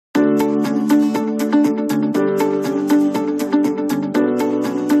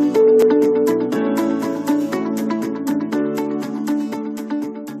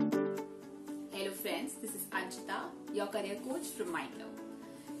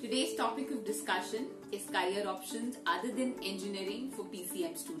Today's topic of discussion is career options other than engineering for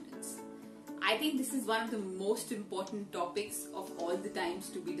PCM students. I think this is one of the most important topics of all the times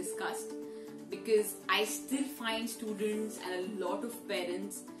to be discussed because I still find students and a lot of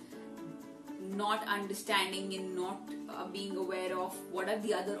parents not understanding and not being aware of what are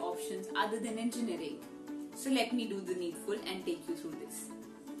the other options other than engineering. So let me do the needful and take you through this.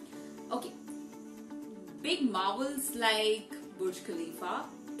 Okay, big marvels like Burj Khalifa,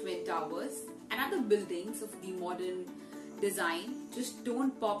 Twin Towers and other buildings of the modern design just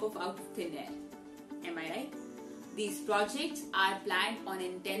don't pop up out of thin air. Am I right? These projects are planned on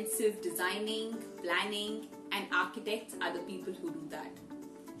intensive designing, planning and architects are the people who do that.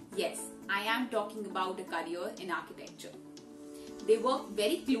 Yes, I am talking about a career in architecture. They work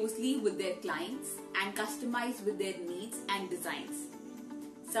very closely with their clients and customize with their needs and designs.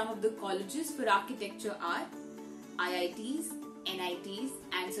 Some of the colleges for architecture are IITs, NITs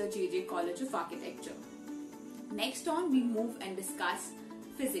and Sir J.J. College of Architecture. Next on, we move and discuss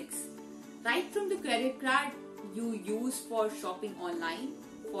physics. Right from the credit card you use for shopping online,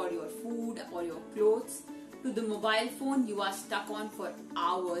 for your food or your clothes, to the mobile phone you are stuck on for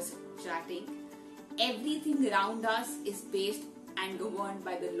hours chatting, everything around us is based and governed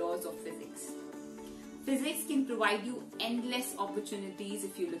by the laws of physics. Physics can provide you endless opportunities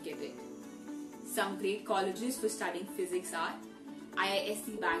if you look at it. Some great colleges for studying physics are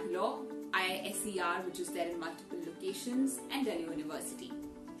IISc Bangalore, IISER which is there in multiple locations and Delhi University.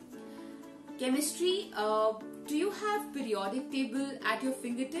 Chemistry, do you have periodic table at your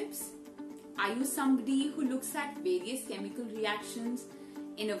fingertips? Are you somebody who looks at various chemical reactions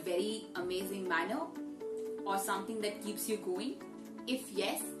in a very amazing manner or something that keeps you going? If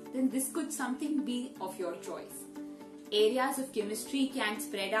yes, then this could something be of your choice. Areas of chemistry can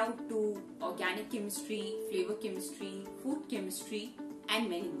spread out to organic chemistry, flavor chemistry, food chemistry and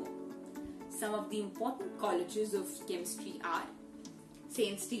many more. Some of the important colleges of chemistry are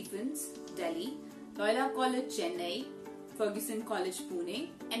St. Stephen's, Delhi, Loyola College, Chennai, Ferguson College,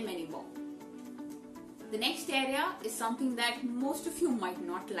 Pune and many more. The next area is something that most of you might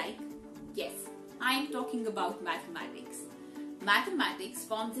not like. Yes, I am talking about mathematics. Mathematics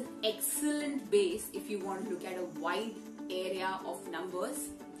forms an excellent base if you want to look at a wide area of numbers,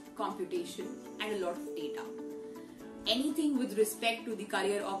 computation and a lot of data. Anything with respect to the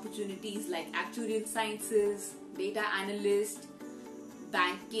career opportunities like actuarial sciences, data analyst,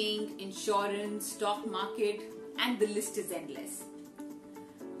 banking, insurance, stock market and the list is endless.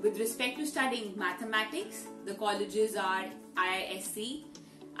 With respect to studying mathematics, the colleges are IISc,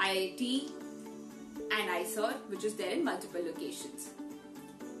 IIT and ISER which is there in multiple locations.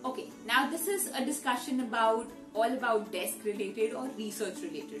 Okay, now this is a discussion all about desk related or research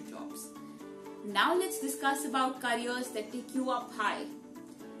related jobs. Now let's discuss about careers that take you up high.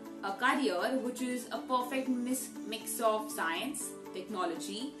 A career which is a perfect mix of science,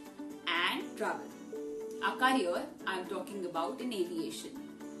 technology and travel. A career I am talking about in aviation.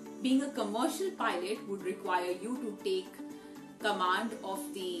 Being a commercial pilot would require you to take command of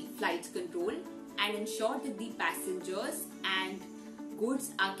the flight control and ensure that the passengers and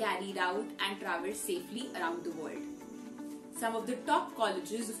goods are carried out and traveled safely around the world. Some of the top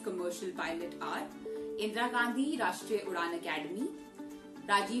colleges of commercial pilot are Indira Gandhi Rashtriya Udan Academy,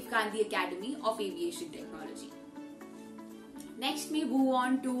 Rajiv Gandhi Academy of Aviation Technology. Next we move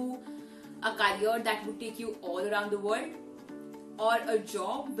on to a career that would take you all around the world or a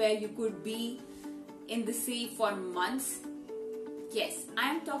job where you could be in the sea for months. Yes, I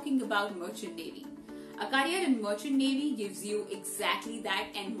am talking about Merchant Navy. A career in Merchant Navy gives you exactly that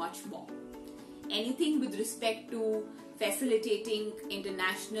and much more. Anything with respect to facilitating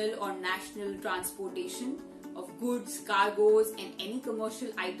international or national transportation of goods, cargoes and any commercial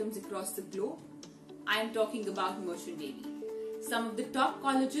items across the globe, I am talking about Merchant Navy. Some of the top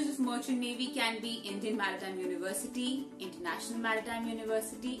colleges of Merchant Navy can be Indian Maritime University, International Maritime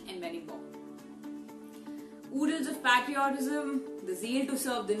University and many more. Oodles of patriotism, the zeal to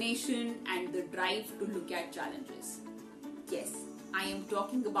serve the nation and the drive to look at challenges. Yes, I am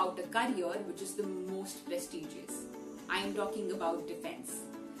talking about a career which is the most prestigious. I am talking about defense.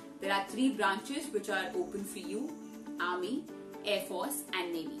 There are 3 branches which are open for you: Army, Air Force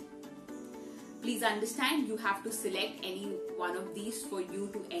and Navy. Please understand you have to select any one of these for you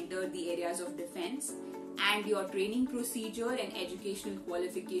to enter the areas of defense and your training procedure and educational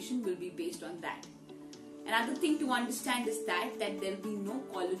qualification will be based on that. Another thing to understand is that there will be no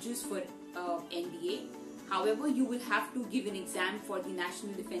colleges for NDA. However, you will have to give an exam for the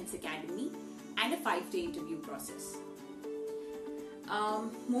National Defence Academy and a 5-day interview process.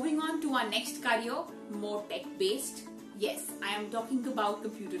 Moving on to our next career, more tech based. Yes, I am talking about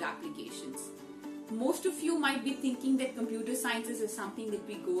computer applications. Most of you might be thinking that computer sciences is something that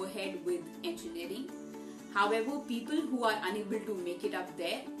we go ahead with engineering. However, people who are unable to make it up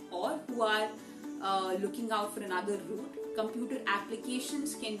there or who are looking out for another route, computer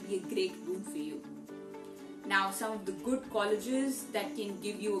applications can be a great boon for you. Now, some of the good colleges that can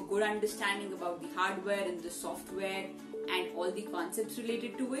give you a good understanding about the hardware and the software and all the concepts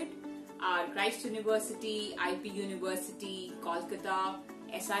related to it are Christ University, IP University, Kolkata,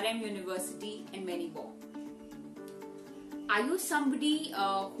 SRM University, and many more. Are you somebody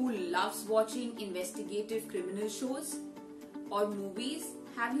who loves watching investigative criminal shows or movies?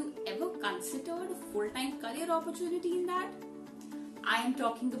 Have you ever considered a full-time career opportunity in that? I am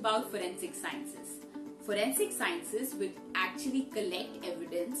talking about forensic sciences. Forensic sciences will actually collect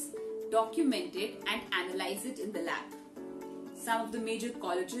evidence, document it, and analyze it in the lab. Some of the major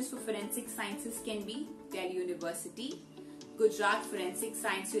colleges for forensic sciences can be Delhi University, Gujarat Forensic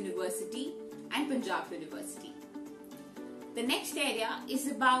Science University, and Punjab University. The next area is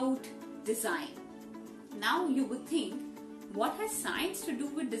about design. Now you would think, what has science to do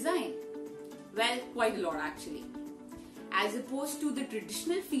with design? Well, quite a lot actually. As opposed to the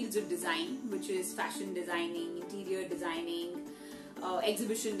traditional fields of design, which is fashion designing, interior designing,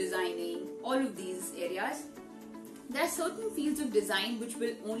 exhibition designing, all of these areas, there are certain fields of design which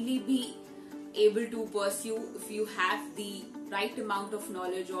will only be able to pursue if you have the right amount of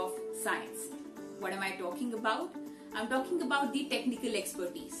knowledge of science. What am I talking about? I'm talking about the technical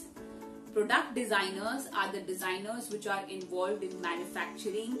expertise. Product designers are the designers which are involved in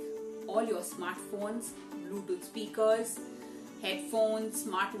manufacturing all your smartphones, Bluetooth speakers, headphones,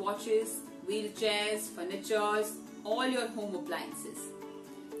 smartwatches, wheelchairs, furniture, all your home appliances.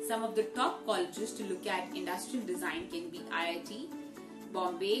 Some of the top colleges to look at industrial design can be IIT,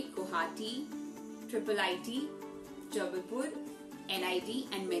 Bombay, Guwahati, IIIT, Jabalpur, NID,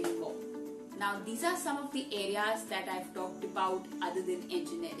 and many more. Now, these are some of the areas that I've talked about other than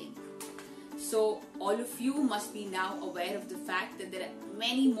engineering. So, all of you must be now aware of the fact that there are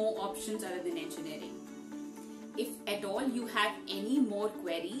many more options other than engineering. If at all you have any more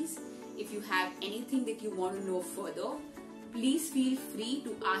queries, if you have anything that you want to know further, please feel free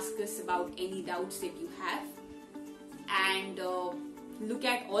to ask us about any doubts that you have, and look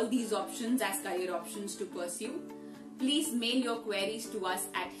at all these options as career options to pursue. Please mail your queries to us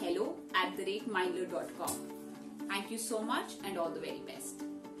at hello@mindler.com. Thank you so much and all the very best.